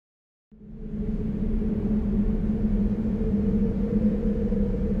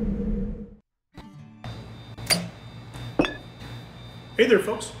Hey there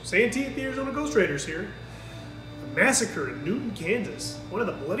folks, Santee at the Arizona Ghostriders here. A massacre in Newton, Kansas. One of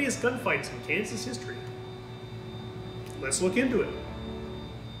the bloodiest gunfights in Kansas history. Let's look into it.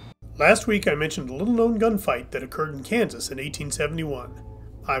 Last week I mentioned a little known gunfight that occurred in Kansas in 1871.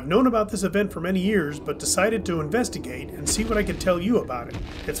 I've known about this event for many years, but decided to investigate and see what I could tell you about it.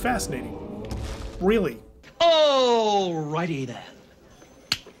 It's fascinating. Really. Alrighty then.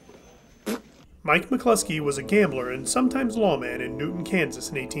 Mike McCluskey was a gambler and sometimes lawman in Newton, Kansas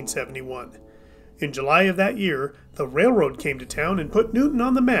in 1871. In July of that year, the railroad came to town and put Newton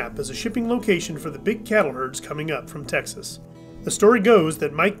on the map as a shipping location for the big cattle herds coming up from Texas. The story goes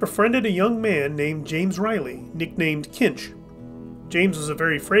that Mike befriended a young man named James Riley, nicknamed Kinch. James was a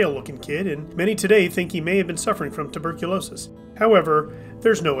very frail-looking kid, and many today think he may have been suffering from tuberculosis. However,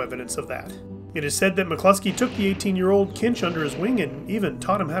 there's no evidence of that. It is said that McCluskey took the 18-year-old Kinch under his wing and even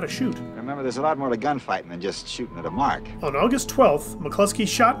taught him how to shoot. Remember, there's a lot more to gunfighting than just shooting at a mark. On August 12th, McCluskey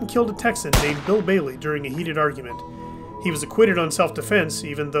shot and killed a Texan named Bill Bailey during a heated argument. He was acquitted on self-defense,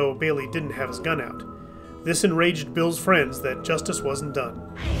 even though Bailey didn't have his gun out. This enraged Bill's friends that justice wasn't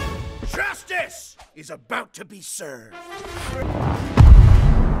done. Justice is about to be served.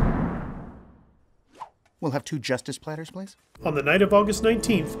 We'll have 2 justice platters, please. On the night of August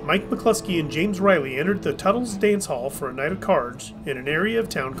 19th, Mike McCluskey and James Riley entered the Tuttle's Dance Hall for a night of cards in an area of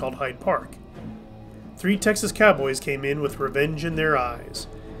town called Hyde Park. 3 Texas cowboys came in with revenge in their eyes.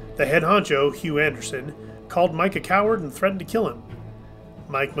 The head honcho, Hugh Anderson, called Mike a coward and threatened to kill him.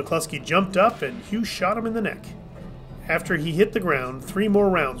 Mike McCluskey jumped up and Hugh shot him in the neck. After he hit the ground, 3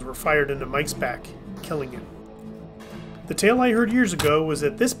 more rounds were fired into Mike's back, killing him. The tale I heard years ago was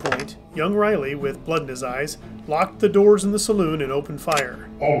at this point, young Riley, with blood in his eyes, locked the doors in the saloon and opened fire.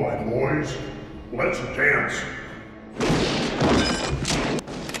 All right, boys, let's dance.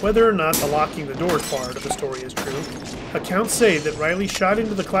 Whether or not the locking the doors part of the story is true, accounts say that Riley shot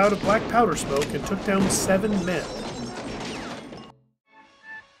into the cloud of black powder smoke and took down 7 men.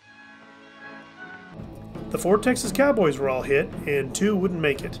 The 4 Texas cowboys were all hit, and 2 wouldn't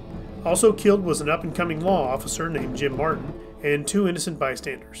make it. Also killed was an up-and-coming law officer named Jim Martin, and 2 innocent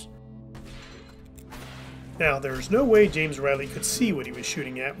bystanders. Now, there's no way James Riley could see what he was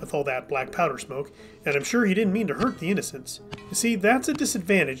shooting at with all that black powder smoke, and I'm sure he didn't mean to hurt the innocents. You see, that's a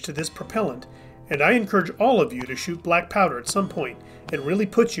disadvantage to this propellant, and I encourage all of you to shoot black powder at some point and really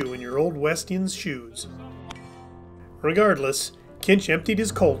put you in your old Westian's shoes. Regardless, Kinch emptied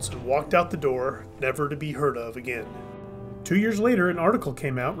his Colts and walked out the door, never to be heard of again. 2 years later, an article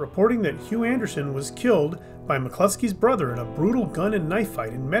came out reporting that Hugh Anderson was killed by McCluskey's brother in a brutal gun and knife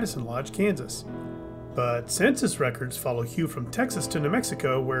fight in Medicine Lodge, Kansas. But census records follow Hugh from Texas to New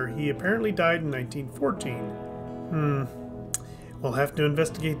Mexico, where he apparently died in 1914. We'll have to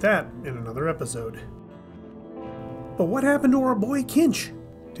investigate that in another episode. But what happened to our boy Kinch?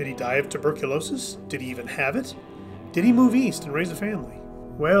 Did he die of tuberculosis? Did he even have it? Did he move east and raise a family?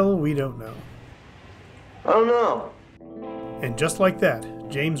 Well, we don't know. I don't know. And just like that,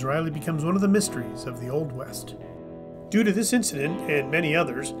 James Riley becomes one of the mysteries of the Old West. Due to this incident, and many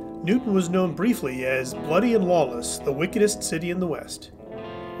others, Newton was known briefly as Bloody and Lawless, the wickedest city in the West.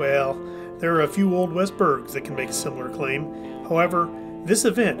 Well, there are a few Old West burgs that can make a similar claim. However, this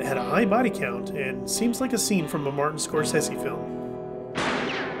event had a high body count and seems like a scene from a Martin Scorsese film.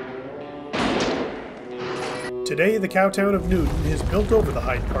 Today, the cowtown of Newton is built over the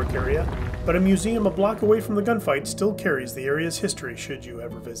Hyde Park area, but a museum a block away from the gunfight still carries the area's history should you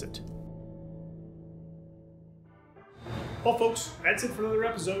ever visit. Well folks, that's it for another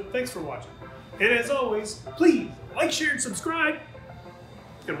episode. Thanks for watching. And as always, please like, share, and subscribe.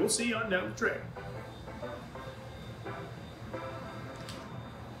 And we'll see you on down the trail.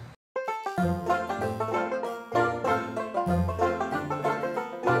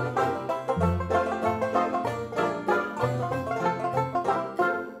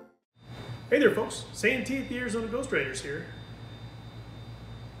 Hey there folks, Santee at the Arizona Ghostriders here.